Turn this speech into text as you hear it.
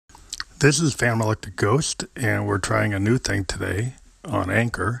This is Family Electric Ghost, and we're trying a new thing today on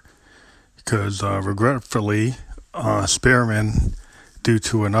Anchor because regretfully, Spearman, due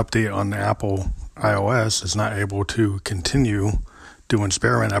to an update on the Apple iOS, is not able to continue doing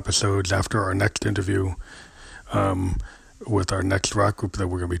Spearman episodes after our next interview with our next rock group that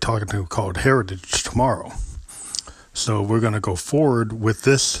we're going to be talking to called Heritage tomorrow. So we're going to go forward with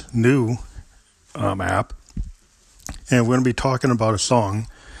this new app, and we're going to be talking about a song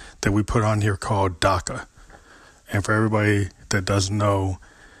that we put on here called DACA. And for everybody that doesn't know,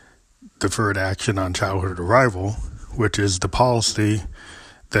 Deferred Action on Childhood Arrival, which is the policy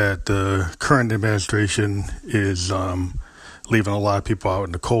that the current administration is leaving a lot of people out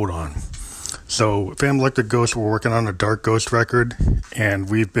in the cold on. So Family Electric Ghost, we're working on a Dark Ghost record,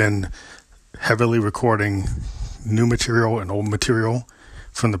 and we've been heavily recording new material and old material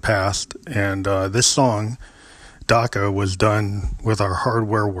from the past. And this song, DACA, was done with our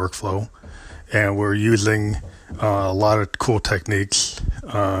hardware workflow, and we're using a lot of cool techniques,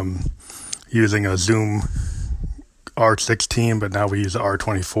 using a Zoom R16, but now we use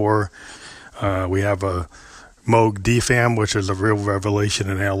R24. We have a Moog DFAM, which is a real revelation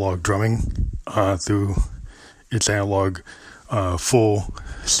in analog drumming through its analog full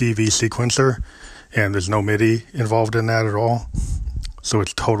CV sequencer, and there's no MIDI involved in that at all, so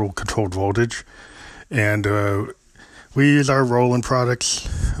it's total controlled voltage. And we use our Roland products,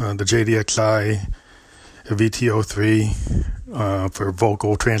 the JDXI, VTO3 for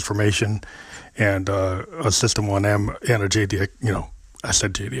vocal transformation, and a System 1M and a JDX, I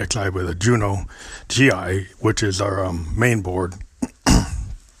said JDXI, but a Juno GI, which is our main board.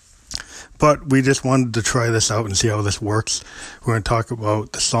 But we just wanted to try this out and see how this works. We're going to talk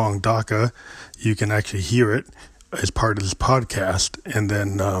about the song DACA. You can actually hear it as part of this podcast, and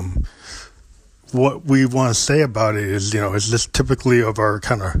then what we want to say about it is, is just typically of our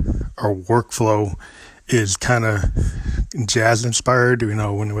workflow is kind of jazz inspired.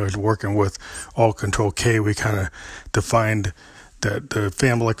 When we was working with All Control K, we kind of defined that the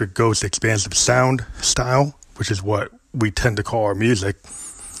Family Electric Ghost expansive sound style, which is what we tend to call our music,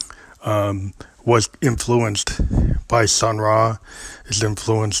 was influenced by Sun Ra. It's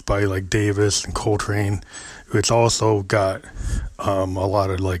influenced by like Davis and Coltrane. It's also got a lot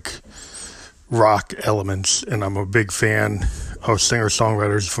of like rock elements, and I'm a big fan of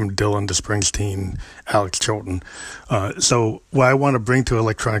singer-songwriters from Dylan to Springsteen, Alex Chilton. So what I want to bring to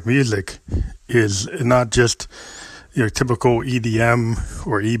electronic music is not just your typical EDM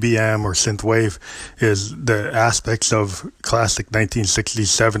or EBM or synthwave, is the aspects of classic 1960s,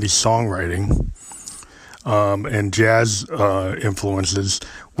 70s songwriting and jazz influences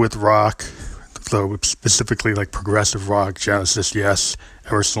with rock, so specifically like progressive rock, Genesis, Yes,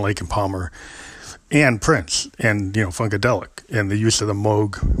 Emerson, Lake and Palmer, and Prince, and Funkadelic, and the use of the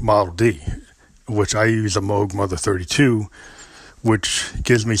Moog Model D, which I use a Moog Mother 32, which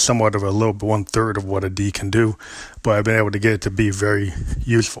gives me somewhat of a little 1/3 of what a D can do, but I've been able to get it to be very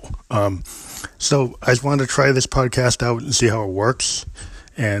useful. So I just wanted to try this podcast out and see how it works,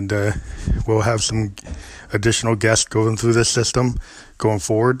 and we'll have some additional guests going through this system going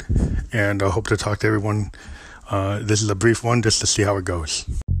forward, and I hope to talk to everyone. This is a brief one just to see how it goes.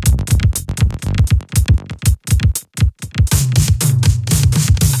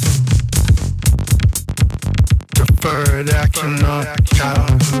 Deferred action of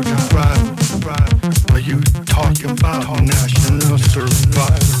childhood arrival. Are you talking about national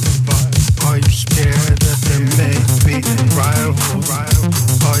survival? Are you scared that there may be rivals?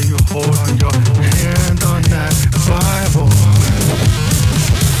 Are you holding your hand on that Bible?